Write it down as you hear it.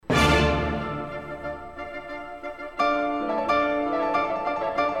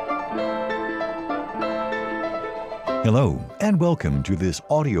Hello, and welcome to this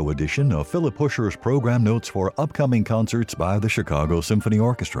audio edition of Philip Huscher's program notes for upcoming concerts by the Chicago Symphony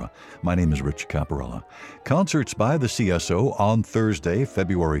Orchestra. My name is Rich Caparella. Concerts by the CSO on Thursday,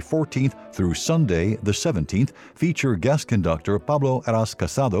 February 14th through Sunday, the 17th, feature guest conductor Pablo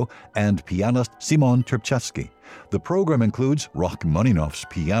Heras-Casado and pianist Szymon Trpčeski. The program includes Rachmaninov's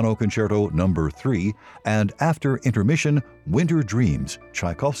Piano Concerto No. 3, and after intermission, Winter Dreams,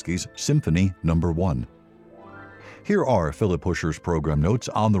 Tchaikovsky's Symphony No. 1. Here are Philip Huscher's program notes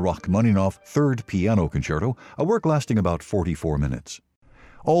on the Rachmaninov Third Piano Concerto, a work lasting about 44 minutes.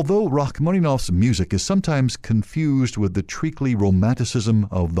 Although Rachmaninov's music is sometimes confused with the treacly romanticism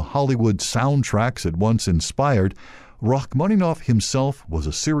of the Hollywood soundtracks it once inspired, Rachmaninov himself was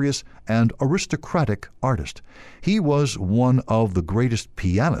a serious and aristocratic artist. He was one of the greatest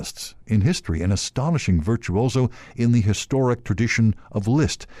pianists in history, an astonishing virtuoso in the historic tradition of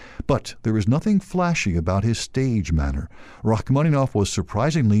Liszt. But there is nothing flashy about his stage manner. Rachmaninov was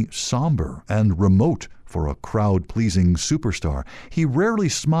surprisingly somber and remote for a crowd-pleasing superstar. He rarely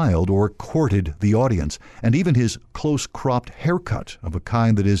smiled or courted the audience, and even his close-cropped haircut, of a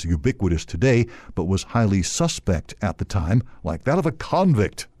kind that is ubiquitous today but was highly suspect at the time, like that of a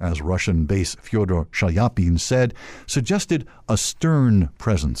convict, as Russian bass Fyodor Shaliapin said, suggested a stern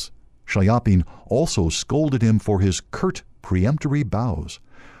presence. Shaliapin also scolded him for his curt, peremptory bows.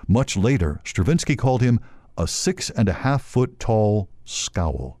 Much later, Stravinsky called him a 6.5-foot-tall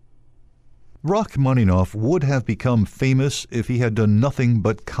scowl. Rachmaninov would have become famous if he had done nothing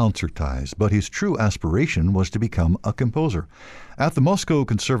but concertize, but his true aspiration was to become a composer. At the Moscow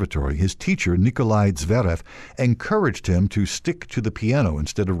Conservatory, his teacher, Nikolai Zverev, encouraged him to stick to the piano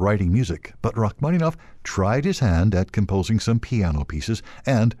instead of writing music, but Rachmaninov tried his hand at composing some piano pieces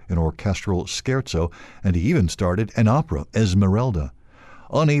and an orchestral scherzo, and he even started an opera, Esmeralda.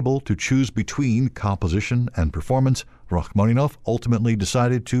 Unable to choose between composition and performance, Rachmaninov ultimately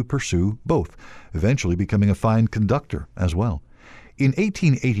decided to pursue both, eventually becoming a fine conductor as well. In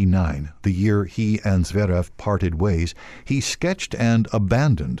 1889, the year he and Zverev parted ways, he sketched and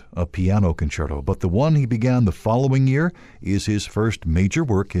abandoned a piano concerto, but the one he began the following year is his first major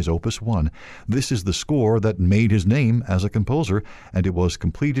work, his Opus 1. This is the score that made his name as a composer, and it was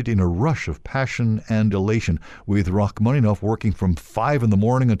completed in a rush of passion and elation, with Rachmaninov working from 5 in the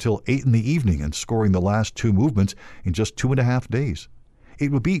morning until 8 in the evening and scoring the last 2 movements in just 2.5 days.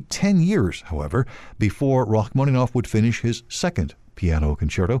 It would be 10 years, however, before Rachmaninov would finish his second piano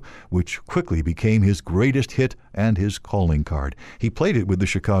concerto, which quickly became his greatest hit and his calling card. He played it with the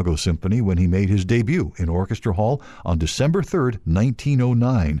Chicago Symphony when he made his debut in Orchestra Hall on December 3,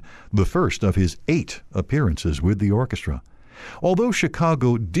 1909, the first of his 8 appearances with the orchestra. Although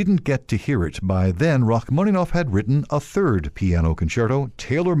Chicago didn't get to hear it by then, Rachmaninov had written a third piano concerto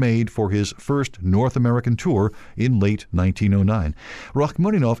tailor-made for his first North American tour in late 1909.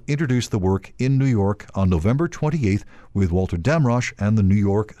 Rachmaninov introduced the work in New York on November 28th with Walter Damrosch and the New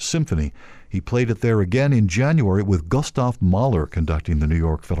York Symphony. He played it there again in January with Gustav Mahler conducting the New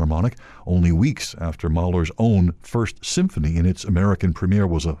York Philharmonic, only weeks after Mahler's own first symphony in its American premiere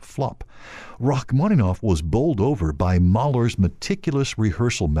was a flop. Rachmaninov was bowled over by Mahler's meticulous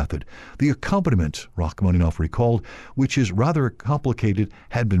rehearsal method. The accompaniment, Rachmaninov recalled, which is rather complicated,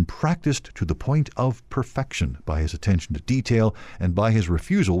 had been practiced to the point of perfection by his attention to detail and by his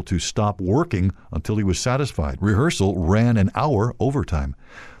refusal to stop working until he was satisfied. Rehearsal ran an hour overtime.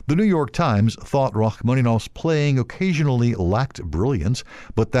 The New York Times thought Rachmaninov's playing occasionally lacked brilliance,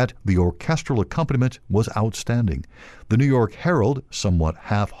 but that the orchestral accompaniment was outstanding. The New York Herald, somewhat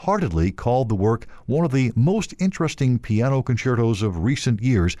half-heartedly, called the work one of the most interesting piano concertos of recent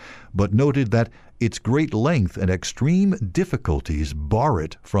years, but noted that its great length and extreme difficulties bar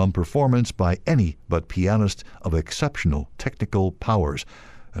it from performance by any but pianists of exceptional technical powers,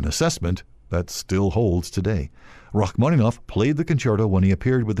 an assessment that still holds today. Rachmaninov played the concerto when he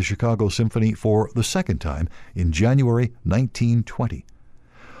appeared with the Chicago Symphony for the second time in January 1920.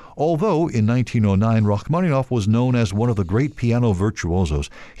 Although in 1909 Rachmaninov was known as one of the great piano virtuosos,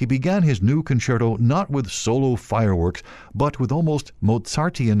 he began his new concerto not with solo fireworks, but with almost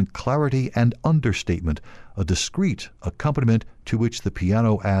Mozartian clarity and understatement, a discreet accompaniment to which the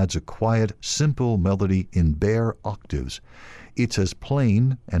piano adds a quiet, simple melody in bare octaves. It's as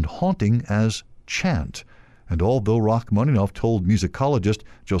plain and haunting as chant. And although Rachmaninov told musicologist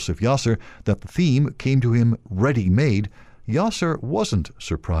Joseph Yasser that the theme came to him ready-made, Yasser wasn't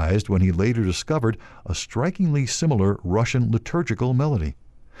surprised when he later discovered a strikingly similar Russian liturgical melody.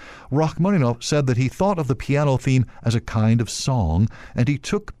 Rachmaninov said that he thought of the piano theme as a kind of song, and he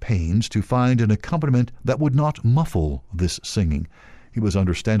took pains to find an accompaniment that would not muffle this singing. He was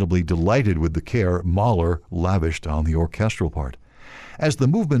understandably delighted with the care Mahler lavished on the orchestral part. As the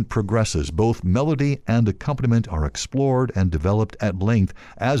movement progresses, both melody and accompaniment are explored and developed at length,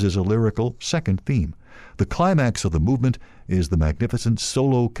 as is a lyrical second theme. The climax of the movement is the magnificent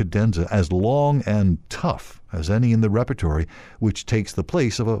solo cadenza, as long and tough as any in the repertory, which takes the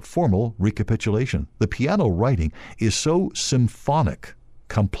place of a formal recapitulation. The piano writing is so symphonic,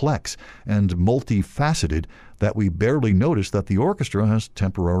 complex, and multifaceted that we barely notice that the orchestra has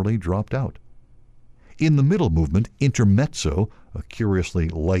temporarily dropped out. In the middle movement, Intermezzo, a curiously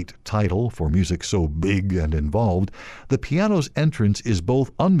light title for music so big and involved, the piano's entrance is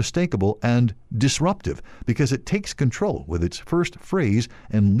both unmistakable and disruptive because it takes control with its first phrase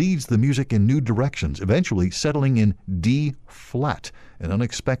and leads the music in new directions, eventually settling in D flat, an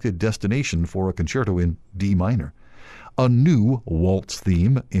unexpected destination for a concerto in D minor. A new waltz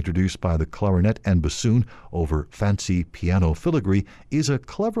theme, introduced by the clarinet and bassoon over fancy piano filigree, is a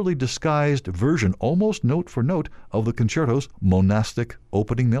cleverly disguised version, almost note for note, of the concerto's monastic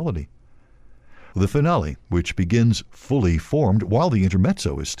opening melody. The finale, which begins fully formed while the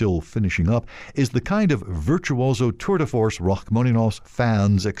intermezzo is still finishing up, is the kind of virtuoso tour de force Rachmaninoff's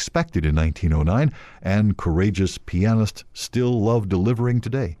fans expected in 1909 and courageous pianists still love delivering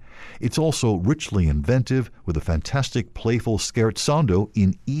today. It's also richly inventive, with a fantastic playful scherzando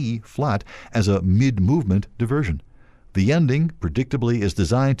in E flat as a mid-movement diversion. The ending, predictably, is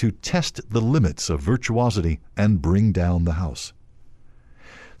designed to test the limits of virtuosity and bring down the house.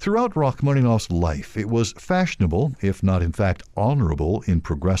 Throughout Rachmaninoff's life, it was fashionable, if not in fact honorable, in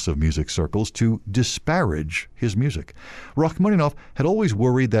progressive music circles to disparage his music. Rachmaninoff had always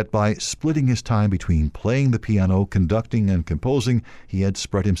worried that by splitting his time between playing the piano, conducting, and composing, he had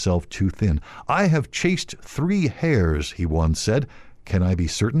spread himself too thin. "I have chased 3 hares," he once said. "Can I be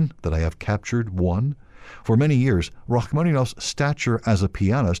certain that I have captured one?" For many years, Rachmaninoff's stature as a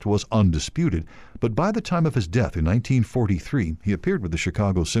pianist was undisputed, but by the time of his death in 1943, he appeared with the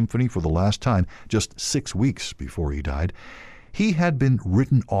Chicago Symphony for the last time just 6 weeks before he died. He had been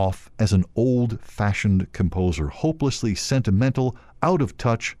written off as an old-fashioned composer, hopelessly sentimental, out of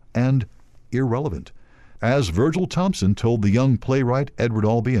touch, and irrelevant. As Virgil Thompson told the young playwright Edward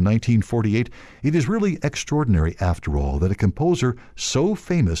Albee in 1948, it is really extraordinary, after all, that a composer so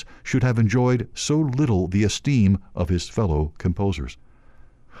famous should have enjoyed so little the esteem of his fellow composers.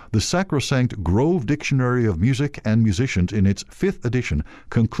 The sacrosanct Grove Dictionary of Music and Musicians, in its 5th edition,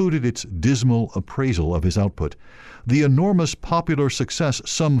 concluded its dismal appraisal of his output. The enormous popular success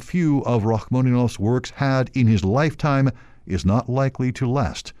some few of Rachmaninoff's works had in his lifetime is not likely to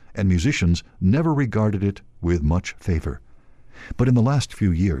last, and musicians never regarded it with much favor. But in the last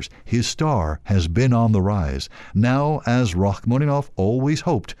few years, his star has been on the rise. Now, as Rachmaninoff always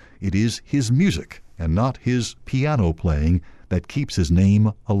hoped, it is his music and not his piano playing that keeps his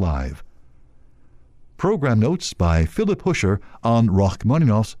name alive. Program notes by Philip Huscher on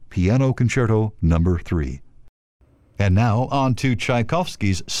Rachmaninoff's Piano Concerto No. 3. And now on to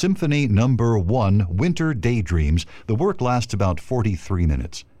Tchaikovsky's Symphony No. 1, Winter Daydreams. The work lasts about 43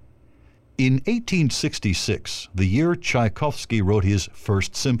 minutes. In 1866, the year Tchaikovsky wrote his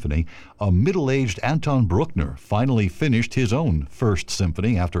First Symphony, a middle-aged Anton Bruckner finally finished his own First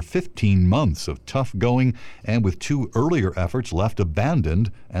Symphony after 15 months of tough going and with 2 earlier efforts left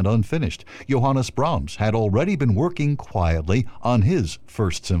abandoned and unfinished. Johannes Brahms had already been working quietly on his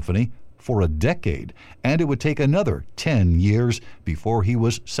First Symphony for a decade, and it would take another 10 years before he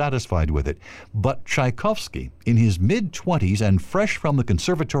was satisfied with it. But Tchaikovsky, in his mid-20s and fresh from the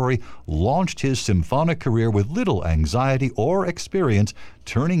conservatory, launched his symphonic career with little anxiety or experience,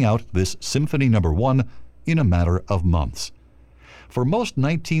 turning out this Symphony No. 1 in a matter of months. For most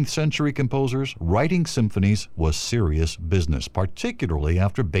 19th century composers, writing symphonies was serious business, particularly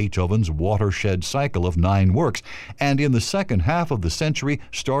after Beethoven's watershed cycle of 9 works, and in the second half of the century,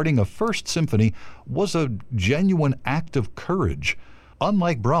 starting a First Symphony was a genuine act of courage.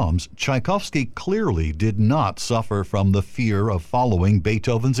 Unlike Brahms, Tchaikovsky clearly did not suffer from the fear of following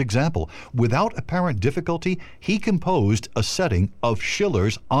Beethoven's example. Without apparent difficulty, he composed a setting of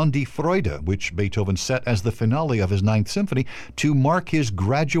Schiller's An die Freude, which Beethoven set as the finale of his Ninth Symphony, to mark his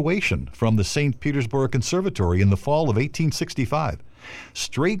graduation from the St. Petersburg Conservatory in the fall of 1865.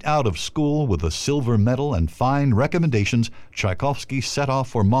 Straight out of school with a silver medal and fine recommendations, Tchaikovsky set off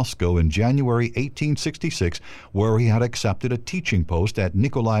for Moscow in January 1866, where he had accepted a teaching post at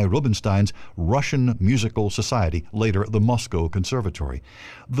Nikolai Rubinstein's Russian Musical Society, later the Moscow Conservatory.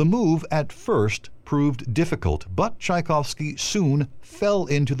 The move at first proved difficult, but Tchaikovsky soon fell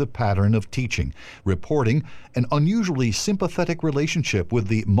into the pattern of teaching, reporting an unusually sympathetic relationship with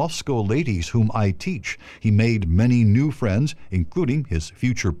the Moscow ladies whom I teach. He made many new friends, including his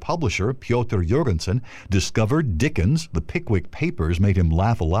future publisher, Pyotr Jorgensen, discovered Dickens, the Pickwick Papers made him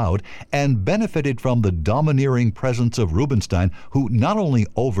laugh aloud, and benefited from the domineering presence of Rubinstein, who not only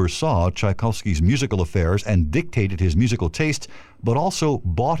oversaw Tchaikovsky's musical affairs and dictated his musical tastes, but also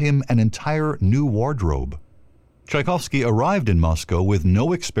bought him an entire new wardrobe. Tchaikovsky arrived in Moscow with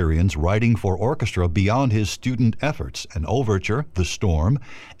no experience writing for orchestra beyond his student efforts, an overture, The Storm,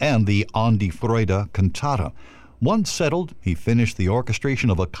 and the An die Freude cantata. Once settled, he finished the orchestration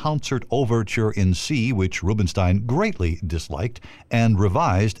of a concert overture in C, which Rubinstein greatly disliked, and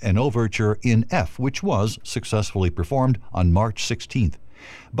revised an overture in F, which was successfully performed on March 16th.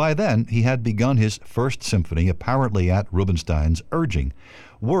 By then, he had begun his first symphony, apparently at Rubinstein's urging.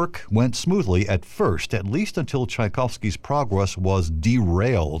 Work went smoothly at first, at least until Tchaikovsky's progress was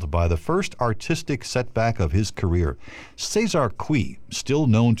derailed by the first artistic setback of his career. César Cui, still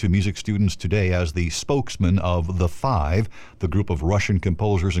known to music students today as the spokesman of the Five, the group of Russian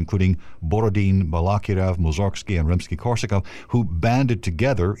composers including Borodin, Balakirev, Mussorgsky, and Rimsky-Korsakov, who banded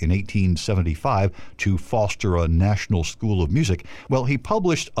together in 1875 to foster a national school of music, well, he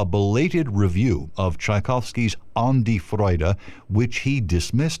published a belated review of Tchaikovsky's An die Freude, which he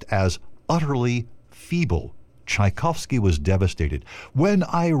dismissed as utterly feeble. Tchaikovsky was devastated. When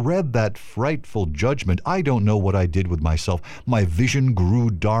I read that frightful judgment, I don't know what I did with myself. My vision grew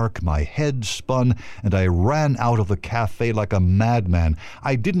dark, my head spun, and I ran out of the cafe like a madman.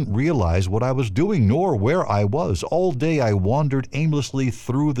 I didn't realize what I was doing, nor where I was. All day I wandered aimlessly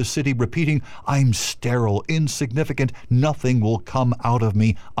through the city, repeating, I'm sterile, insignificant, nothing will come out of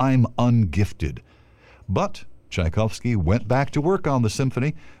me, I'm ungifted. But Tchaikovsky went back to work on the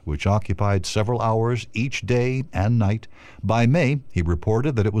symphony, which occupied several hours each day and night. By May, he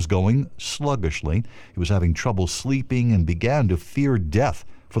reported that it was going sluggishly. He was having trouble sleeping and began to fear death.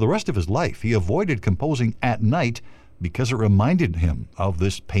 For the rest of his life, he avoided composing at night because it reminded him of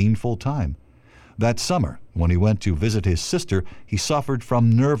this painful time. That summer, when he went to visit his sister, he suffered from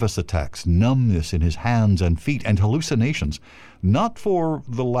nervous attacks, numbness in his hands and feet, and hallucinations. Not for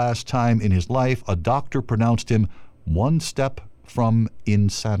the last time in his life, a doctor pronounced him one step from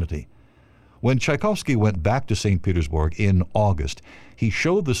insanity. When Tchaikovsky went back to St. Petersburg in August, he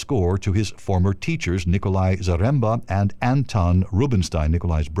showed the score to his former teachers, Nikolai Zaremba and Anton Rubinstein,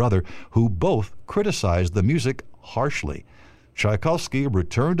 Nikolai's brother, who both criticized the music harshly. Tchaikovsky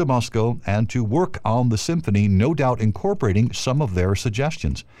returned to Moscow and to work on the symphony, no doubt incorporating some of their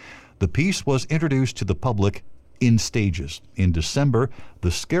suggestions. The piece was introduced to the public in stages. In December, the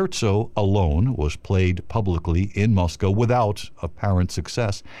scherzo alone was played publicly in Moscow without apparent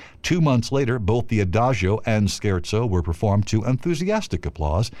success. 2 months later, both the adagio and scherzo were performed to enthusiastic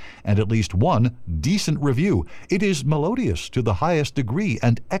applause and at least one decent review. It is melodious to the highest degree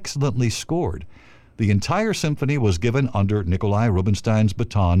and excellently scored. The entire symphony was given under Nikolai Rubinstein's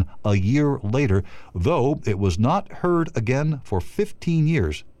baton a year later, though it was not heard again for 15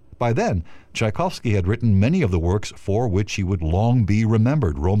 years. By then, Tchaikovsky had written many of the works for which he would long be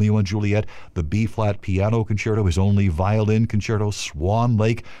remembered: Romeo and Juliet, the B-flat piano concerto, his only violin concerto, Swan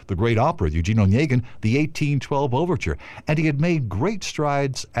Lake, the great opera, Eugene Onegin, the 1812 overture, and he had made great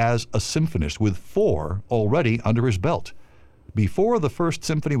strides as a symphonist, with 4 already under his belt. Before the first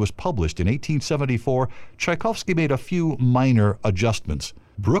symphony was published in 1874, Tchaikovsky made a few minor adjustments.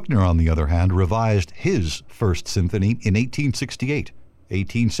 Bruckner, on the other hand, revised his first symphony in 1868,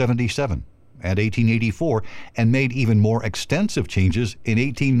 1877, and 1884, and made even more extensive changes in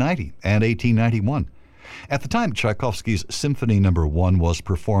 1890 and 1891. At the time Tchaikovsky's Symphony No. 1 was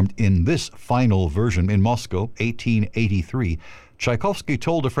performed in this final version in Moscow, 1883, Tchaikovsky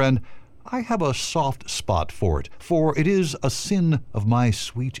told a friend, I have a soft spot for it is a sin of my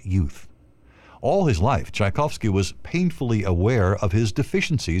sweet youth. All his life, Tchaikovsky was painfully aware of his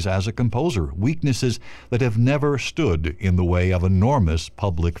deficiencies as a composer, weaknesses that have never stood in the way of enormous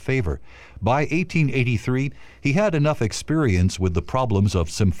public favor. By 1883, he had enough experience with the problems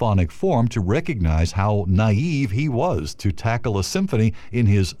of symphonic form to recognize how naive he was to tackle a symphony in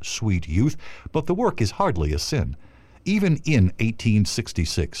his sweet youth, but the work is hardly a sin. Even in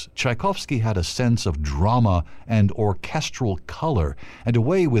 1866, Tchaikovsky had a sense of drama and orchestral color and a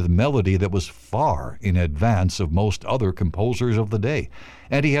way with melody that was far in advance of most other composers of the day.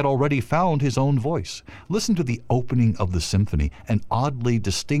 And he had already found his own voice. Listen to the opening of the symphony, an oddly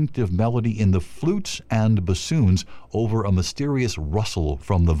distinctive melody in the flutes and bassoons over a mysterious rustle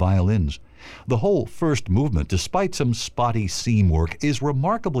from the violins. The whole first movement, despite some spotty seam work, is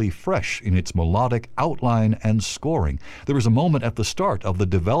remarkably fresh in its melodic outline and scoring. There is a moment at the start of the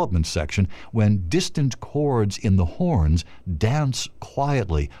development section when distant chords in the horns dance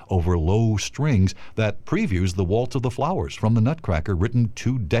quietly over low strings that previews the Waltz of the Flowers from the Nutcracker, written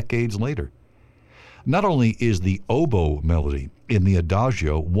 2 decades later. Not only is the oboe melody in the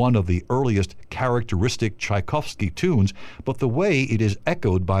Adagio one of the earliest characteristic Tchaikovsky tunes, but the way it is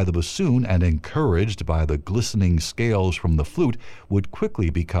echoed by the bassoon and encouraged by the glistening scales from the flute would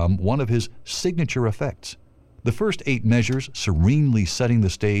quickly become one of his signature effects. The first 8 measures, serenely setting the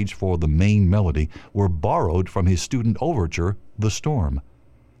stage for the main melody, were borrowed from his student overture, The Storm.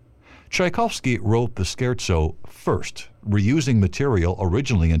 Tchaikovsky wrote the scherzo first, reusing material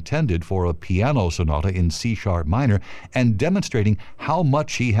originally intended for a piano sonata in C-sharp minor and demonstrating how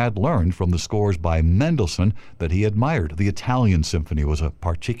much he had learned from the scores by Mendelssohn that he admired. The Italian Symphony was a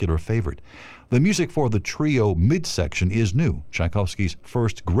particular favorite. The music for the trio midsection is new, Tchaikovsky's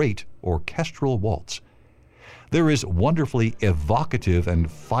first great orchestral waltz. There is wonderfully evocative and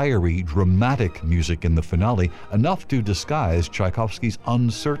fiery, dramatic music in the finale, enough to disguise Tchaikovsky's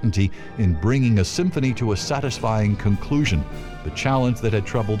uncertainty in bringing a symphony to a satisfying conclusion, the challenge that had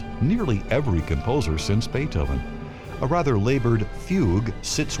troubled nearly every composer since Beethoven. A rather labored fugue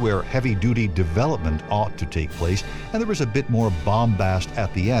sits where heavy-duty development ought to take place, and there is a bit more bombast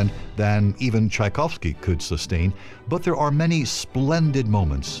at the end than even Tchaikovsky could sustain, but there are many splendid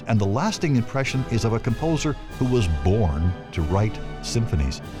moments, and the lasting impression is of a composer who was born to write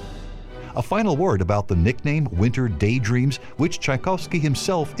symphonies. A final word about the nickname Winter Daydreams, which Tchaikovsky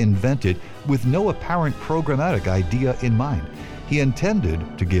himself invented with no apparent programmatic idea in mind. He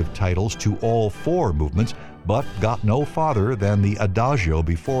intended to give titles to all 4 movements, but got no farther than the Adagio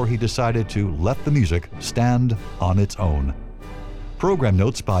before he decided to let the music stand on its own. Program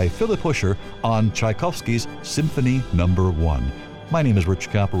notes by Philip Huscher on Tchaikovsky's Symphony No. 1. My name is Rich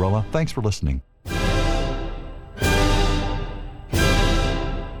Caparella. Thanks for listening.